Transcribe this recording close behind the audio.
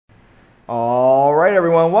All right,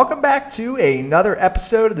 everyone. Welcome back to another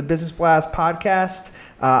episode of the Business Blast podcast.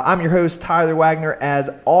 I'm your host, Tyler Wagner. As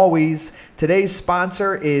always, today's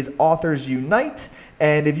sponsor is Authors Unite.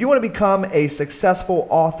 And if you want to become a successful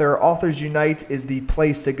author, Authors Unite is the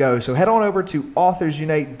place to go. So head on over to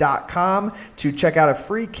authorsunite.com to check out a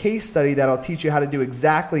free case study that'll teach you how to do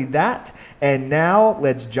exactly that. And now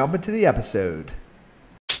let's jump into the episode.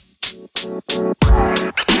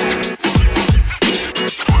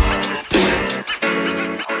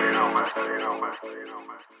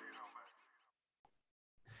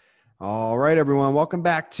 All right, everyone. Welcome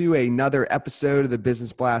back to another episode of the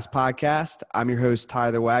Business Blast podcast. I'm your host,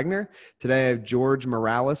 Tyler Wagner. Today, I have George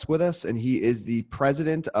Morales with us, and he is the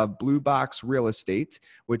president of Blue Box Real Estate,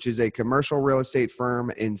 which is a commercial real estate firm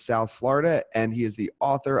in South Florida. And he is the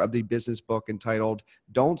author of the business book entitled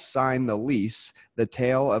Don't Sign the Lease, The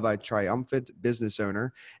Tale of a Triumphant Business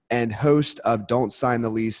Owner, and host of Don't Sign the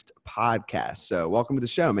Lease podcast. So welcome to the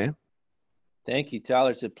show, man. Thank you,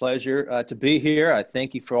 Tyler. It's a pleasure to be here. I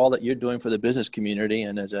thank you for all that you're doing for the business community.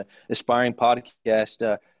 And as an aspiring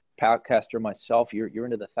podcaster myself, you're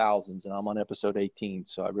into the thousands, and I'm on episode 18.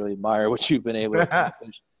 So I really admire what you've been able to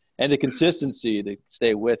accomplish and the consistency to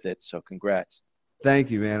stay with it. So congrats.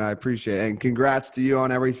 Thank you, man. I appreciate it. And congrats to you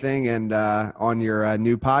on everything and on your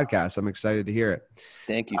new podcast. I'm excited to hear it.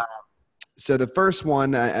 Thank you. So the first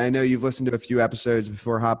one, I know you've listened to a few episodes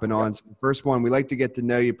before hopping on. So the first one, we like to get to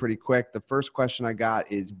know you pretty quick. The first question I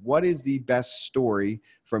got is, what is the best story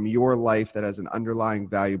from your life that has an underlying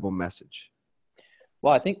valuable message?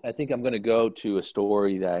 Well, I think I'm going to go to a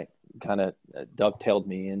story that kind of dovetailed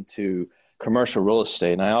me into commercial real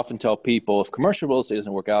estate. And I often tell people, if commercial real estate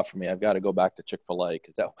doesn't work out for me, I've got to go back to Chick-fil-A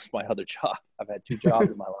because that was my other job. I've had two jobs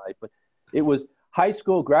in my life, but it was high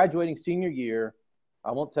school, graduating senior year.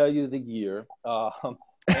 I won't tell you the year. And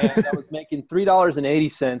I was making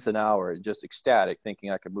 $3.80 an hour, just ecstatic, thinking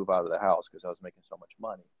I could move out of the house because I was making so much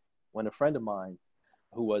money. When a friend of mine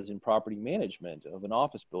who was in property management of an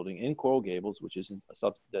office building in Coral Gables, which is in a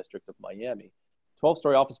sub-district of Miami,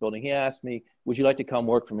 12-story office building, he asked me, would you like to come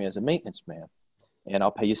work for me as a maintenance man? And I'll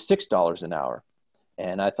pay you $6 an hour.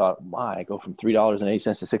 And I thought, I go from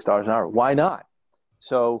 $3.80 to $6 an hour. Why not?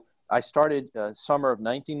 So I started summer of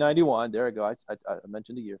 1991. There I go. I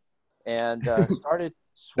mentioned a year. And started.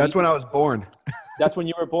 That's when I was born. That's when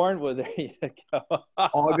you were born? Well, there you go.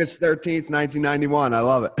 August 13th, 1991. I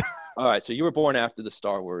love it. All right. So you were born after the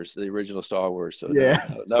Star Wars, the original Star Wars. So yeah.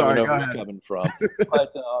 Sorry, know where you're coming from.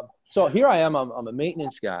 But so here I am. I'm a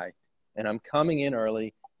maintenance guy, and I'm coming in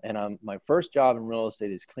early. And my first job in real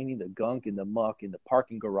estate is cleaning the gunk and the muck in the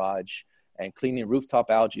parking garage and cleaning rooftop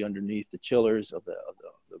algae underneath the chillers of the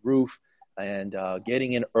roof, and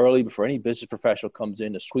getting in early before any business professional comes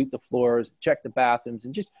in to sweep the floors, check the bathrooms,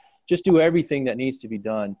 and just do everything that needs to be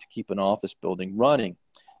done to keep an office building running.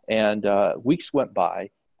 And weeks went by,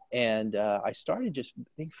 and I started just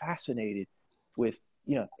being fascinated with,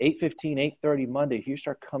 8:15, 8:30 Monday, here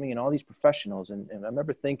start coming in all these professionals. And I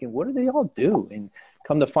remember thinking, what do they all do? And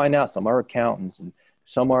come to find out, some are accountants, and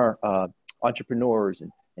some are entrepreneurs,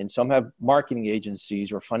 and some have marketing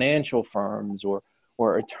agencies or financial firms or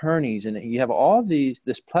attorneys. And you have all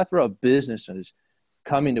this plethora of businesses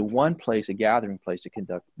coming to one place, a gathering place to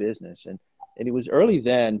conduct business. And it was early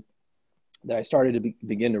then that I started to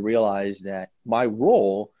begin to realize that my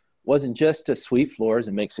role wasn't just to sweep floors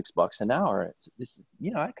and make $6 an hour.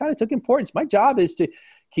 I kind of took importance. My job is to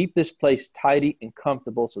keep this place tidy and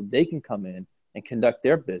comfortable so they can come in and conduct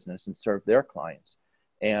their business and serve their clients.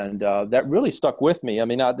 And that really stuck with me. I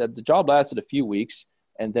mean, the job lasted a few weeks,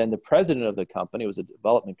 and then the president of the company, it was a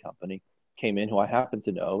development company, came in, who I happened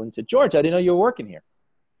to know, and said, George, I didn't know you were working here.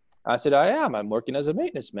 I said, I am. I'm working as a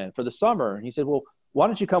maintenance man for the summer. And he said, well, why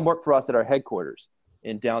don't you come work for us at our headquarters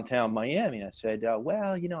in downtown Miami? I said,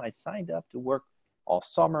 I signed up to work all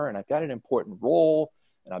summer, and I've got an important role,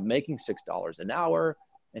 and I'm making $6 an hour.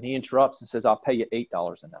 And he interrupts and says, I'll pay you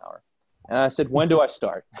 $8 an hour. And I said, when do I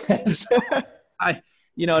start?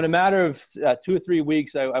 In a matter of 2 or 3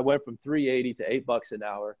 weeks, I went from $3.80 to $8 an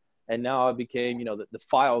hour. And now I became, the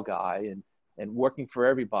file guy and working for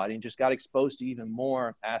everybody, and just got exposed to even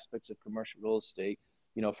more aspects of commercial real estate,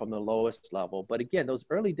 from the lowest level. But again, those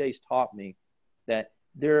early days taught me that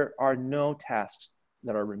there are no tasks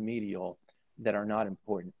that are remedial that are not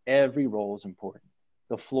important. Every role is important.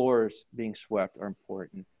 The floors being swept are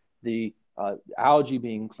important. The algae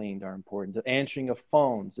being cleaned are important. The answering of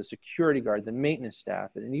phones, the security guard, the maintenance staff,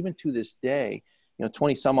 and even to this day,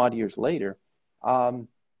 20 some odd years later,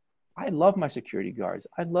 I love my security guards.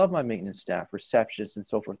 I love my maintenance staff, receptionists, and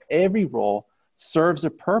so forth. Every role serves a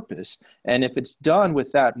purpose. And if it's done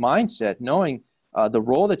with that mindset, knowing the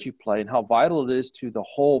role that you play and how vital it is to the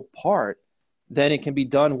whole part, then it can be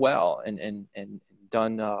done well and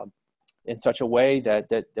done in such a way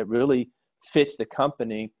that really fits the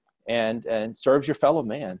company and serves your fellow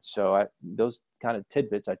man. So those kind of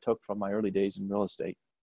tidbits I took from my early days in real estate.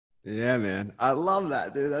 Yeah, man. I love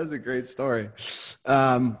that, dude. That was a great story.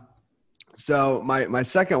 So my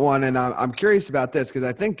second one, and I'm curious about this because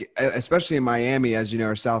I think, especially in Miami, as you know,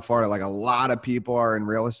 or South Florida, like a lot of people are in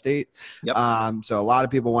real estate. Yep. So a lot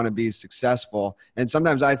of people want to be successful. And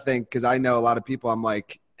sometimes I think, because I know a lot of people, I'm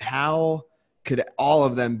like, how could all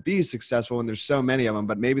of them be successful when there's so many of them?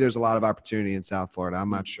 But maybe there's a lot of opportunity in South Florida.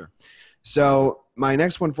 I'm not sure. So my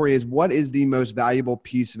next one for you is, what is the most valuable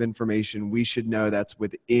piece of information we should know that's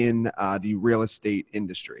within the real estate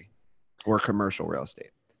industry or commercial real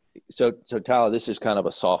estate? So Tyler, this is kind of a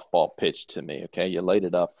softball pitch to me. Okay. You laid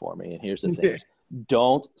it up for me. And here's the thing.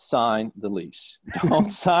 Don't sign the lease.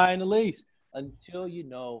 Don't sign the lease until you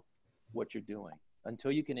know what you're doing,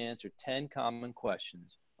 until you can answer 10 common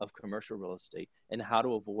questions of commercial real estate and how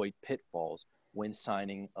to avoid pitfalls when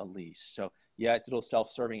signing a lease. So yeah, it's a little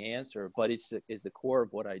self-serving answer, but it's the core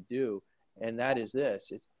of what I do. And that is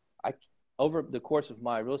this. Over the course of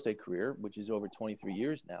my real estate career, which is over 23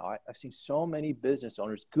 years now, I've seen so many business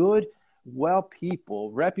owners, good,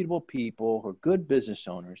 people, reputable people who are good business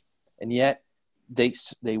owners, and yet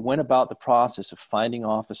they went about the process of finding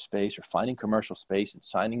office space or finding commercial space and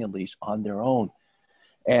signing a lease on their own.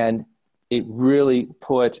 And it really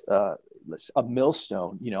put a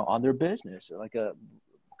millstone, on their business, like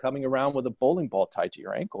coming around with a bowling ball tied to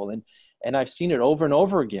your ankle. And I've seen it over and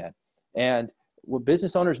over again. And what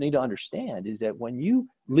business owners need to understand is that when you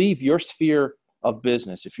leave your sphere of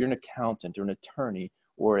business, if you're an accountant or an attorney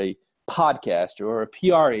or a podcaster or a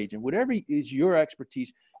PR agent, whatever is your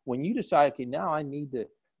expertise, when you decide, okay, now I need to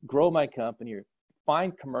grow my company or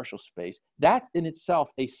find commercial space, that's in itself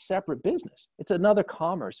a separate business. It's another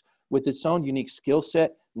commerce with its own unique skill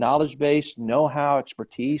set, knowledge base, know-how,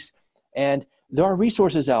 expertise. And there are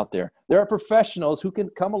resources out there. There are professionals who can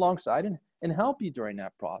come alongside and help you during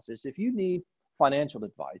that process. If you need financial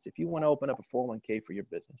advice, if you want to open up a 401k for your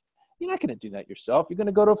business, you're not going to do that yourself. You're going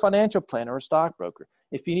to go to a financial planner or a stockbroker.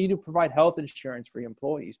 If you need to provide health insurance for your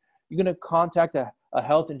employees, you're going to contact a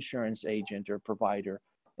health insurance agent or provider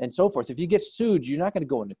and so forth. If you get sued, you're not going to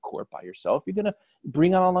go into court by yourself. You're going to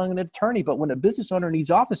bring on along an attorney. But when a business owner needs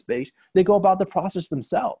office space, they go about the process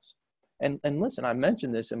themselves. And listen, I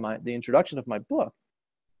mentioned this in the introduction of my book.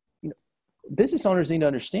 Business owners need to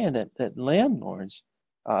understand that landlords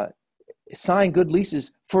sign good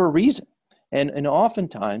leases for a reason. And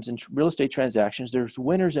oftentimes in real estate transactions, there's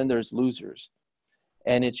winners and there's losers.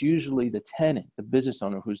 And it's usually the tenant, the business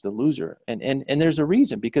owner, who's the loser. And there's a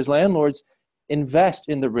reason, because landlords invest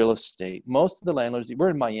in the real estate. Most of the landlords, we're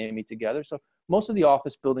in Miami together, so most of the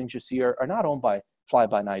office buildings you see are not owned by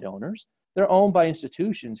fly-by-night owners. They're owned by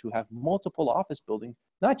institutions who have multiple office buildings,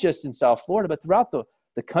 not just in South Florida, but throughout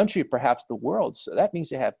the country, perhaps the world. So that means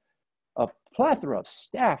they have a plethora of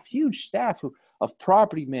staff, huge staff of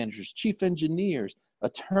property managers, chief engineers,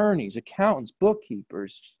 attorneys, accountants,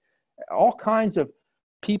 bookkeepers, all kinds of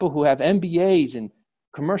people who have MBAs in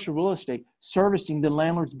commercial real estate servicing the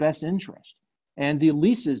landlord's best interest. And the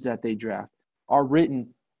leases that they draft are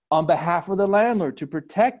written on behalf of the landlord to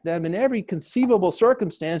protect them in every conceivable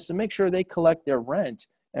circumstance, to make sure they collect their rent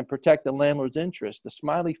and protect the landlord's interest. The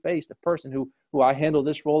smiley face, the person who I handle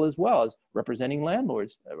this role as well, as representing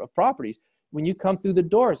landlords of properties. When you come through the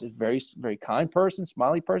doors, it's a very, very kind person,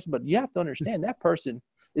 smiley person, but you have to understand that person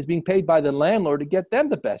is being paid by the landlord to get them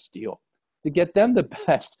the best deal, to get them the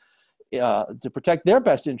best, to protect their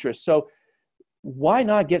best interest. So why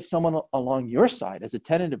not get someone along your side as a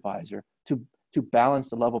tenant advisor to balance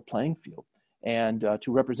the level playing field and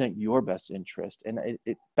to represent your best interest? And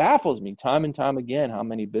it baffles me time and time again how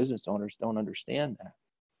many business owners don't understand that.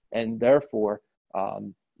 And therefore,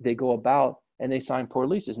 they go about and they sign poor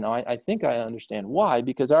leases. Now, I think I understand why,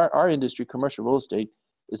 because our industry, commercial real estate,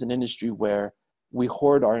 is an industry where we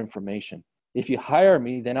hoard our information. If you hire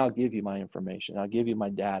me, then I'll give you my information. I'll give you my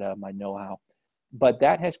data, my know-how. But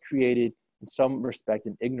that has created, in some respect,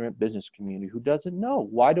 an ignorant business community who doesn't know.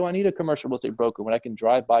 Why do I need a commercial real estate broker when I can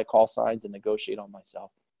drive by, call signs, and negotiate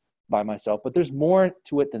by myself? But there's more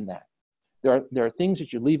to it than that. There are things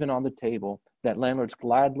that you're leaving on the table that landlords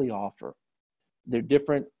gladly offer. There are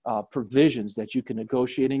different provisions that you can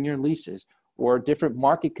negotiate in your leases, or different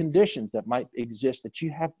market conditions that might exist that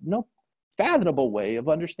you have no fathomable way of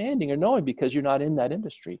understanding or knowing because you're not in that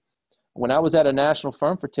industry. When I was at a national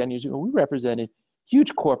firm for 10 years ago, we represented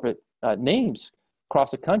huge corporate names across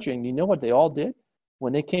the country. And you know what they all did?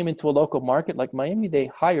 When they came into a local market like Miami, they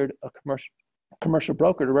hired a commercial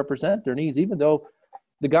broker to represent their needs, even though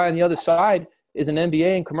the guy on the other side is an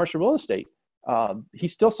MBA in commercial real estate. He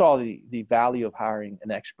still saw the value of hiring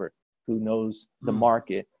an expert who knows the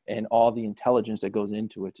market and all the intelligence that goes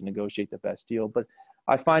into it to negotiate the best deal. But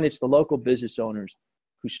I find it's the local business owners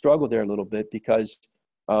who struggle there a little bit because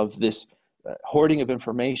of this hoarding of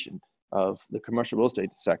information of the commercial real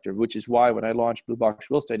estate sector, which is why when I launched Blue Box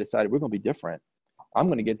Real Estate, I decided we're going to be different. I'm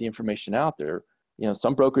going to get the information out there. You know,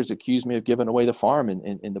 some brokers accuse me of giving away the farm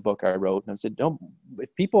in the book I wrote. And I said, no,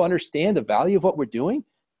 if people understand the value of what we're doing,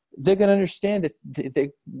 they're going to understand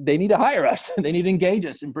that they need to hire us and they need to engage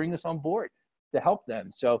us and bring us on board to help them.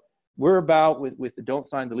 So we're about with the Don't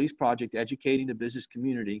Sign the Lease project, educating the business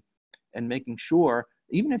community and making sure,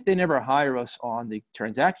 even if they never hire us on the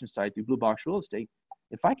transaction side through Blue Box Real Estate,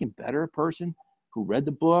 if I can better a person who read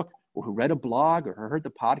the book or who read a blog or heard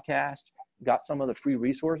the podcast, got some of the free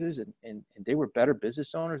resources and they were better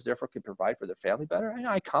business owners, therefore could provide for their family better,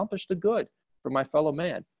 I accomplished the good for my fellow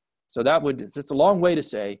man. So it's a long way to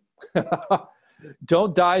say,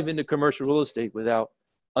 don't dive into commercial real estate without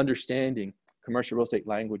understanding commercial real estate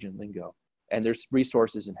language and lingo. And there's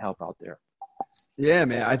resources and help out there. Yeah,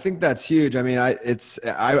 man, I think that's huge. I mean,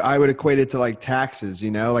 I would equate it to like taxes,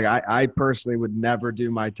 you know, like I personally would never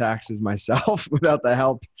do my taxes myself without the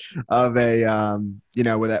help of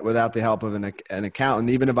without the help of an accountant.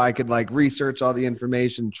 Even if I could like research all the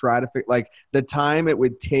information, try to like the time it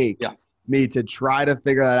would take me to try to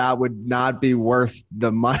figure that out would not be worth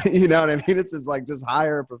the money. You know what I mean? It's just like, just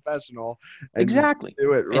hire a professional and exactly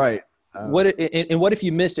do it right. What if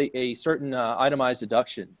you missed a certain itemized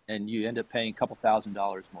deduction and you end up paying a couple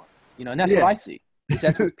 $1,000s more? You know, and that's what I see.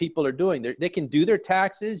 That's what people are doing. They can do their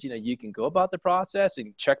taxes. You know, you can go about the process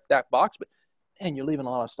and check that box, but man, you're leaving a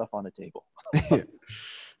lot of stuff on the table.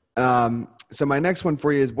 So my next one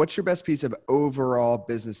for you is, what's your best piece of overall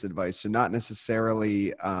business advice? So not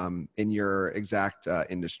necessarily in your exact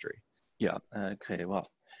industry. Yeah. Okay.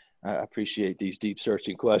 Well, I appreciate these deep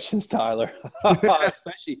searching questions, Tyler,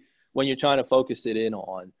 especially when you're trying to focus it in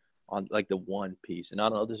on like the one piece. And I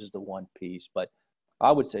don't know if this is the one piece, but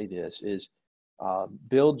I would say this is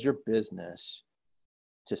build your business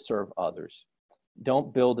to serve others.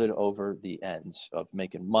 Don't build it over the ends of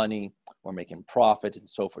making money or making profit and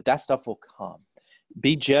so forth. That stuff will come.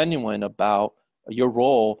 Be genuine about your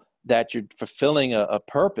role, that you're fulfilling a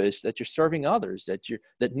purpose, that you're serving others,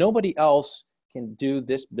 that nobody else can do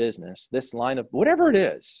this business, this line of whatever it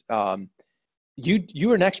is.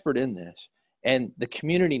 You're an expert in this, and the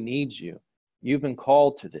community needs you. You've been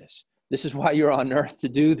called to this. This is why you're on earth, to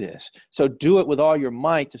do this. So do it with all your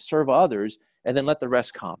might to serve others, and then let the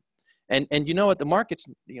rest come. And you know what? The markets,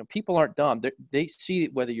 you know, people aren't dumb. They see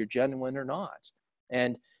whether you're genuine or not.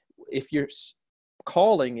 And if your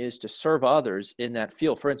calling is to serve others in that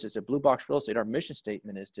field, for instance, at Blue Box Real Estate, our mission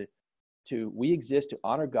statement is we exist to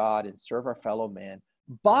honor God and serve our fellow man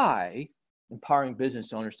by empowering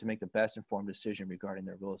business owners to make the best informed decision regarding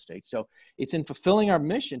their real estate. So it's in fulfilling our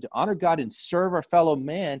mission to honor God and serve our fellow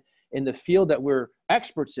man in the field that we're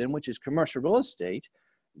experts in, which is commercial real estate.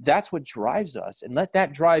 That's what drives us, and let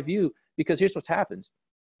that drive you, because here's what happens.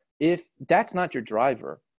 If that's not your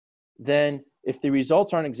driver, then if the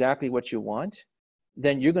results aren't exactly what you want,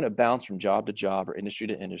 then you're going to bounce from job to job or industry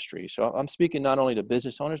to industry. So I'm speaking not only to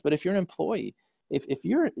business owners, but if you're an employee, if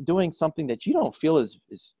you're doing something that you don't feel is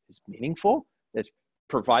meaningful, that's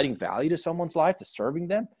providing value to someone's life, to serving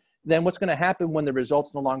them, then what's going to happen when the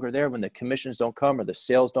results no longer there, when the commissions don't come or the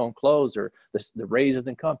sales don't close or the raise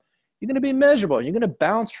doesn't come? You're going to be miserable. You're going to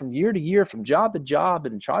bounce from year to year, from job to job,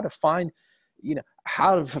 and try to find, you know,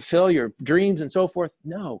 how to fulfill your dreams and so forth.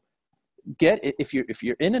 No, if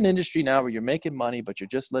you're in an industry now where you're making money, but you're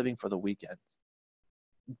just living for the weekend,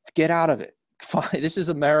 get out of it. Fine. This is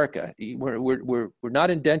America. We're not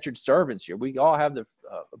indentured servants here. We all have the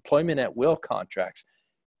employment at will contracts.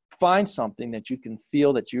 Find something that you can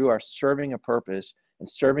feel that you are serving a purpose and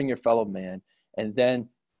serving your fellow man, and then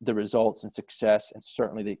the results and success and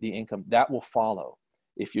certainly the income that will follow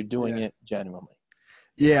if you're doing it genuinely.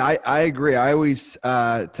 Yeah, I agree. I always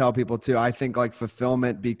tell people too, I think like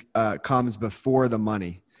fulfillment comes before the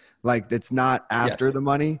money. Like it's not after the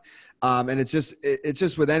money. And it's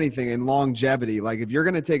just with anything in longevity. Like if you're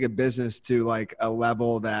going to take a business to like a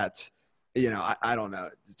level that, you know, I don't know,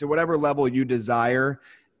 to whatever level you desire,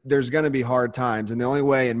 there's going to be hard times. And the only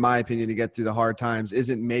way, in my opinion, to get through the hard times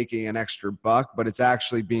isn't making an extra buck, but it's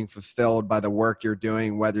actually being fulfilled by the work you're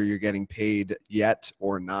doing, whether you're getting paid yet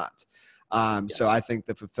or not. So I think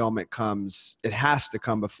the fulfillment it has to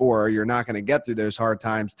come before. You're not going to get through those hard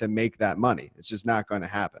times to make that money. It's just not going to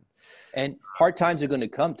happen. And hard times are going to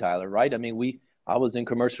come, Tyler, right? I mean, I was in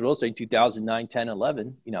commercial real estate in 2009, 10,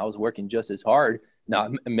 11. I was working just as hard. Now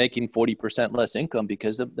I'm making 40% less income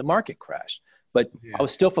because the market crashed. But Yeah. I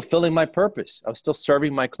was still fulfilling my purpose. I was still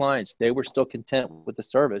serving my clients. They were still content with the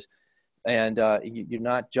service. And you're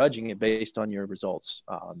not judging it based on your results.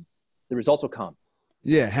 The results will come.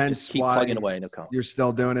 Yeah, hence Just keep why plugging away and it'll come. you're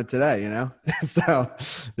still doing it today, So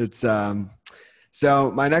it's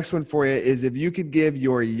so my next one for you is, if you could give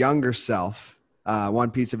your younger self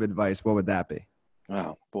one piece of advice, what would that be?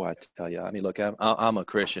 Oh boy, I tell you. I mean, look, I'm a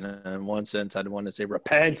Christian, and in one sense, I'd want to say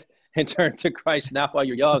repent and turn to Christ now while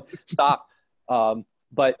you're young. Stop.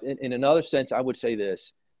 But in another sense, I would say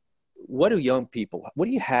this: what do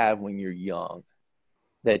you have when you're young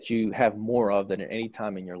that you have more of than at any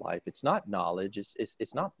time in your life? It's not knowledge.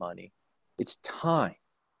 It's not money. It's time.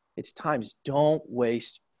 It's times. Don't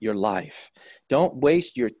waste your life. Don't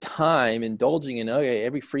waste your time indulging in, okay,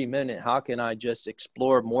 every free minute, how can I just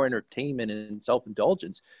explore more entertainment and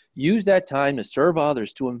self-indulgence? Use that time to serve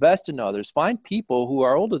others, to invest in others. Find people who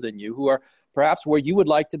are older than you, who are perhaps where you would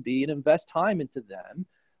like to be, and invest time into them.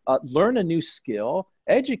 Learn a new skill,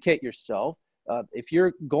 educate yourself. If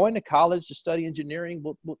you're going to college to study engineering,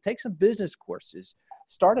 we'll take some business courses,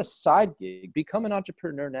 start a side gig, become an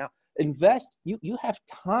entrepreneur now. Invest. You have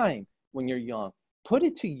time when you're young. Put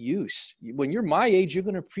it to use. When you're my age, you're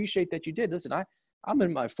going to appreciate that you did. Listen, I'm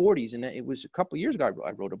in my 40s, and it was a couple of years ago.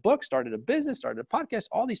 I wrote a book, started a business, started a podcast,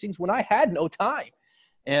 all these things when I had no time.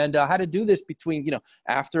 And I had to do this between,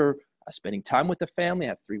 after spending time with the family. I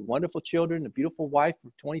have 3 wonderful children, a beautiful wife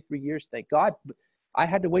for 23 years, thank God. But I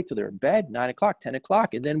had to wait till they're in bed, 9 o'clock, 10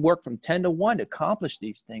 o'clock, and then work from 10 to 1 to accomplish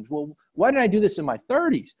these things. Well, why didn't I do this in my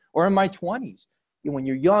 30s or in my 20s? When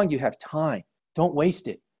you're young, you have time. Don't waste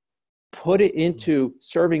it. Put it into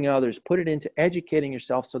serving others, put it into educating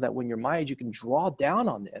yourself, so that when you're my age, you can draw down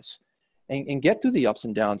on this and get through the ups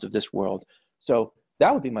and downs of this world. So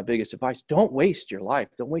that would be my biggest advice. Don't waste your life.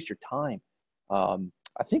 Don't waste your time. I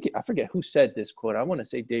forget who said this quote. I want to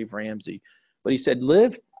say Dave Ramsey, but he said,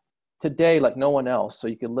 live today like no one else, so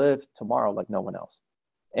you can live tomorrow like no one else.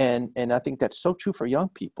 And I think that's so true for young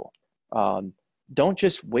people. Don't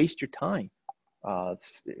just waste your time.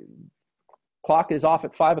 Clock is off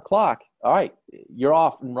at 5 o'clock. All right, you're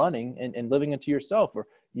off and running and living into yourself, or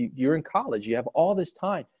you're in college. You have all this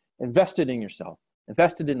time invested in yourself,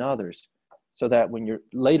 invested in others, so that when you're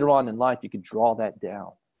later on in life, you can draw that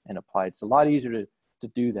down and apply it. It's a lot easier to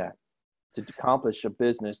do that, to accomplish a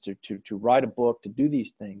business, to write a book, to do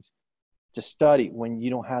these things, to study when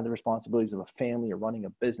you don't have the responsibilities of a family or running a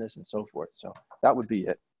business and so forth. So that would be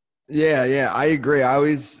it. Yeah, I agree. I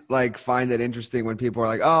always find it interesting when people are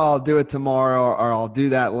like, oh, I'll do it tomorrow, or I'll do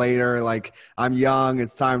that later. Like, I'm young,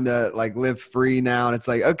 it's time to live free now. And it's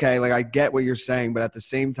like, okay, I get what you're saying, but at the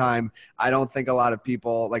same time, I don't think a lot of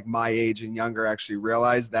people my age and younger actually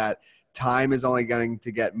realize that time is only going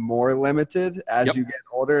to get more limited as you get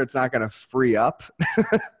older. It's not going to free up.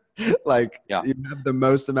 You have the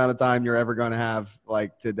most amount of time you're ever going to have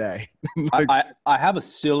today. I have a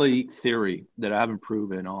silly theory that I haven't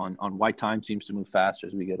proven on why time seems to move faster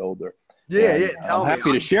as we get older. Yeah. Tell me. I'm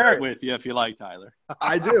happy to share it with you if you like, Tyler.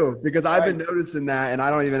 I do, because I've been noticing that, and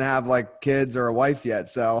I don't even have kids or a wife yet.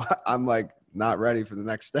 So I'm not ready for the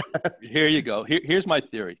next step. Here you go. Here's my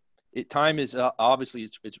theory. Time is obviously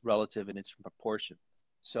it's relative and it's proportion.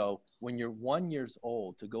 So when you're 1 year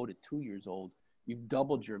old to go to 2 years old, you've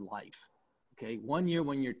doubled your life. Okay. 1 year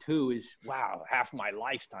when you're 2 is, wow, half my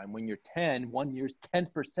lifetime. When you're 10, 1 year's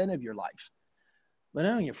 10% of your life. But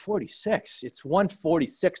now you're 46, it's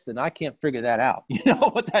 1/46th, and I can't figure that out. You know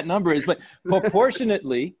what that number is, but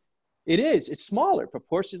proportionately it is. It's smaller.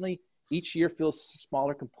 Proportionally, each year feels a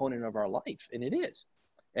smaller component of our life, and it is.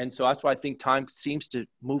 And so that's why I think time seems to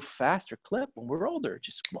move faster clip when we're older.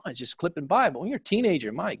 It's just clipping by. But when you're a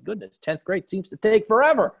teenager, my goodness, 10th grade seems to take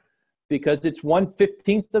forever, because it's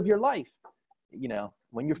 1/15th of your life.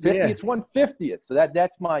 When you're 50, it's 1/50th. So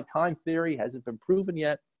that's my time theory. Hasn't been proven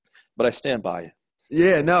yet, but I stand by it.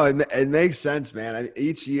 Yeah, no, it makes sense, man.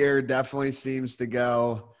 Each year definitely seems to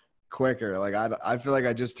go quicker. I feel like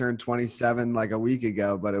I just turned 27 a week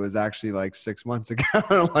ago, but it was actually 6 months ago.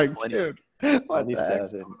 I'm like, dude, what the heck?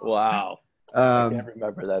 Wow. I can't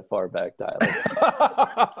remember that far back, Tyler.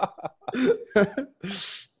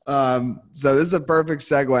 So this is a perfect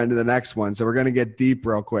segue into the next one. So we're going to get deep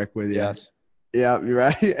real quick with you. Yes. Yeah, you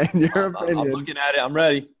ready? And your opinion. I'm looking at it. I'm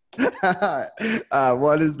ready.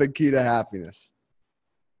 What is the key to happiness?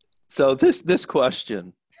 So this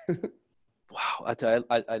question, wow,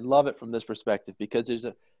 I love it from this perspective, because there's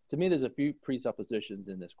a few presuppositions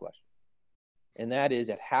in this question. And that is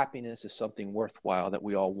that happiness is something worthwhile that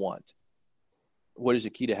we all want. what is the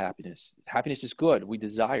key to happiness? Happiness is good. We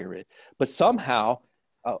desire it. But somehow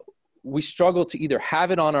we struggle to either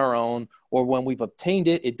have it on our own, or when we've obtained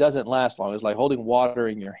it, it doesn't last long. It's like holding water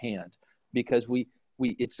in your hand, because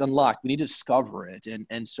it's unlocked. We need to discover it.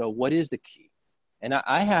 And so what is the key? And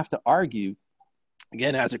I have to argue,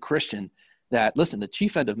 again, as a Christian, that, listen, the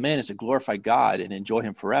chief end of man is to glorify God and enjoy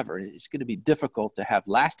him forever. It's going to be difficult to have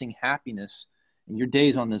lasting happiness in your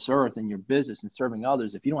days on this earth and your business and serving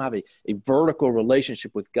others if you don't have a vertical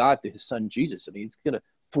relationship with God through his son, Jesus. I mean, it's going to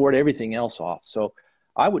thwart everything else off. So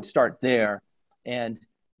I would start there.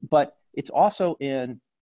 But it's also in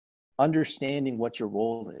understanding what your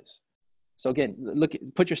role is. So again,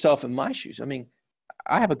 put yourself in my shoes. I mean,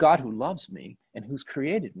 I have a God who loves me and who's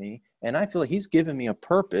created me, and I feel like he's given me a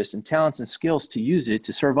purpose and talents and skills to use it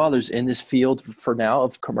to serve others in this field for now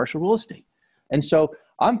of commercial real estate. And so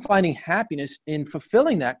I'm finding happiness in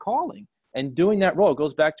fulfilling that calling and doing that role. It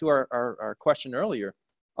goes back to our question earlier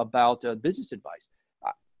about business advice.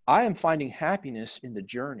 I am finding happiness in the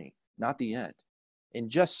journey, not the end. In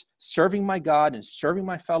just serving my God and serving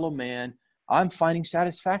my fellow man, I'm finding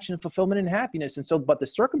satisfaction and fulfillment and happiness. And so, but the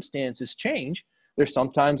circumstances change. There's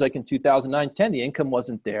sometimes, like in 2009-10, the income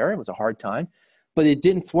wasn't there. It was a hard time, but it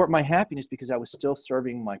didn't thwart my happiness because I was still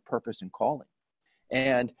serving my purpose and calling.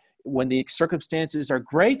 And when the circumstances are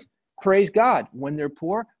great, praise God. When they're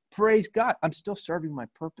poor, praise God. I'm still serving my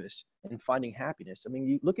purpose and finding happiness. I mean,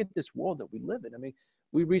 you look at this world that we live in. I mean,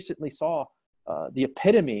 we recently saw the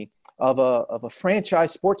epitome of a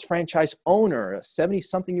franchise, sports franchise owner, a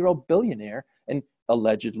 70-something-year-old billionaire, and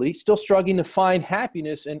allegedly still struggling to find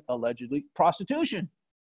happiness in allegedly prostitution.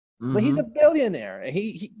 Mm-hmm. But he's a billionaire.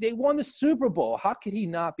 They won the Super Bowl. How could he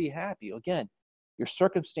not be happy? Again, your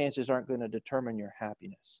circumstances aren't going to determine your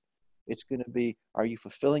happiness. It's going to be, are you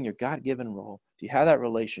fulfilling your God-given role? Do you have that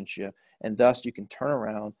relationship? And thus you can turn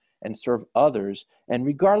around and serve others. And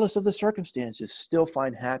regardless of the circumstances, still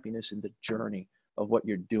find happiness in the journey of what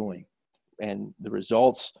you're doing. And the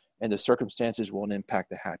results and the circumstances won't impact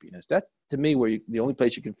the happiness. That, to me, the only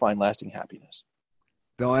place you can find lasting happiness.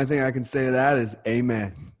 The only thing I can say to that is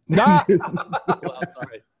amen. Nah. Well,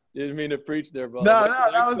 sorry. Didn't mean to preach there, bro. No,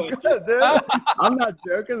 that was good, dude. I'm not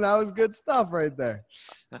joking. That was good stuff right there.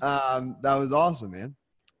 That was awesome, man.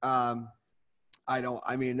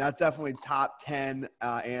 That's definitely top 10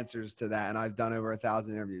 answers to that. And I've done over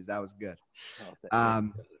 1,000 interviews. That was good.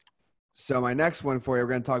 So my next one for you, we're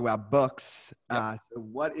going to talk about books. Yep. So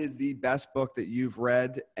what is the best book that you've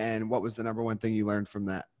read, and what was the number one thing you learned from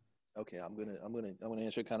that? Okay, I'm gonna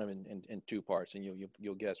answer kind of in two parts, and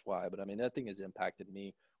you'll guess why. But I mean, that thing has impacted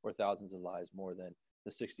me or thousands of lives more than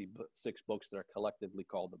the 66 books that are collectively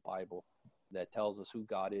called the Bible, that tells us who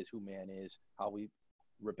God is, who man is, how we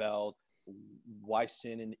rebelled, why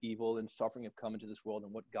sin and evil and suffering have come into this world,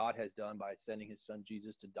 and what God has done by sending his son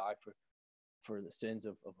Jesus to die for the sins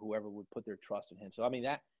of whoever would put their trust in him. So I mean,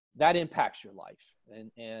 that impacts your life,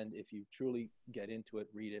 and if you truly get into it,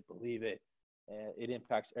 read it, believe it, it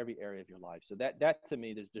impacts every area of your life. So that to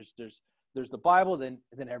me, there's the Bible, then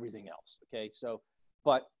everything else. Okay, so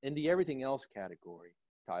but in the everything else category,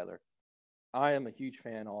 Tyler, I am a huge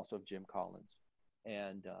fan also of Jim Collins,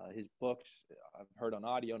 and his books I've heard on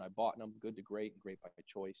audio, and I bought them. Good to Great and Great by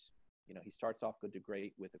Choice. You know, he starts off Good to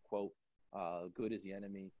Great with a quote, "Good is the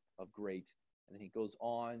enemy of great," and then he goes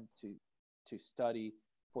on to study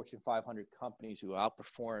Fortune 500 companies who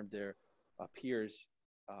outperformed their peers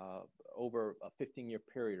over a 15-year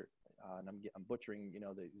period. And I'm butchering,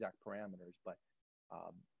 the exact parameters, but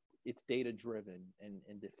it's data driven,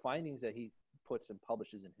 and the findings that he puts and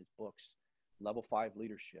publishes in his books, Level 5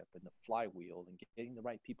 Leadership and the Flywheel and getting the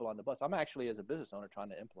right people on the bus. I'm actually, as a business owner, trying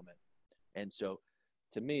to implement. And so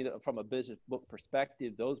to me, from a business book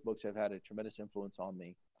perspective, those books have had a tremendous influence on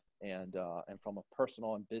me. And from a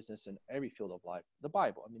personal and business and every field of life, the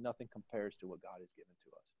Bible, I mean, nothing compares to what God has given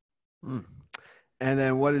to us. And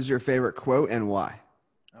then what is your favorite quote and why?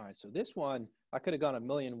 All right. So this one, I could have gone a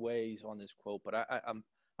million ways on this quote, but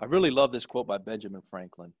I really love this quote by Benjamin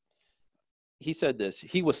Franklin. He said this: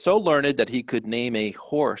 "He was so learned that he could name a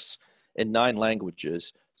horse in 9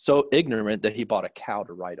 languages, so ignorant that he bought a cow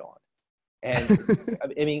to ride on." And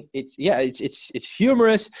I mean, it's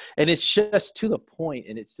humorous, and it's just to the point,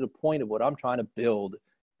 and it's to the point of what I'm trying to build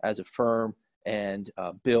as a firm and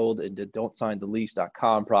build in the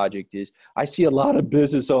don'tsignthelease.com project. Is I see a lot of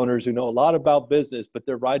business owners who know a lot about business, but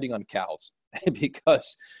they're riding on cows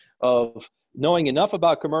because of knowing enough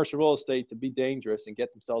about commercial real estate to be dangerous and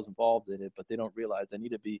get themselves involved in it, but they don't realize they need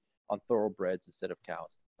to be on thoroughbreds instead of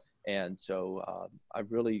cows. And so I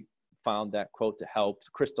really found that quote to help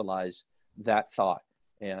crystallize that thought.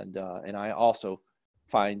 And I also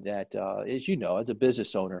find that, as you know, as a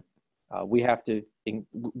business owner, we have to,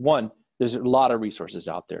 there's a lot of resources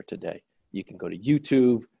out there today. You can go to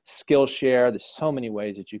YouTube, Skillshare. There's so many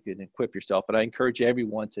ways that you can equip yourself. But I encourage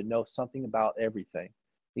everyone to know something about everything.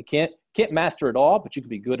 You can't master it all, but you can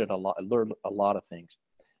be good at learn a lot of things.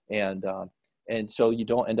 And so you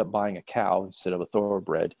don't end up buying a cow instead of a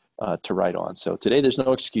thoroughbred to ride on. So today there's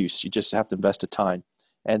no excuse. You just have to invest the time.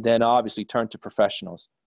 And then obviously turn to professionals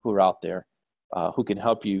who are out there who can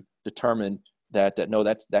help you determine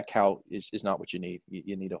that cow is not what you need.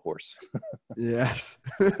 You need a horse. Yes.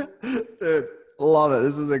 Dude, love it.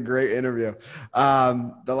 This was a great interview.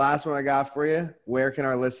 The last one I got for you, where can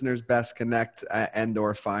our listeners best connect and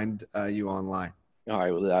or find you online? All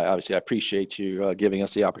right. Well, obviously, I appreciate you giving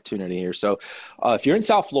us the opportunity here. So if you're in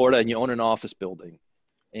South Florida and you own an office building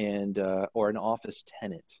or an office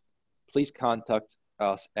tenant, please contact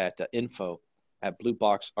us at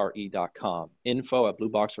info@blueboxre.com,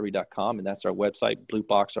 info@blueboxre.com. And that's our website,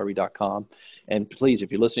 blueboxre.com. And please,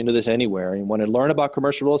 if you're listening to this anywhere and want to learn about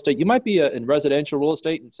commercial real estate, you might be in residential real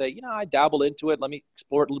estate and say, I dabble into it. Let me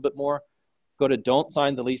explore it a little bit more. Go to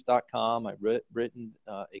don'tsignthelease.com. I've written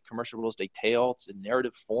a commercial real estate tale. It's in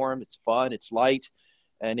narrative form. It's fun. It's light.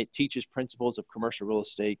 And it teaches principles of commercial real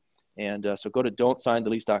estate. And so go to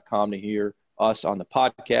don'tsignthelease.com to hear us on the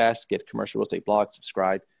podcast, get commercial real estate blog,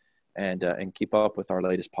 subscribe, and keep up with our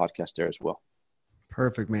latest podcast there as well.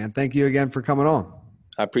 Perfect, man. Thank you again for coming on.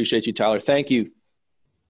 I appreciate you, Tyler. Thank you.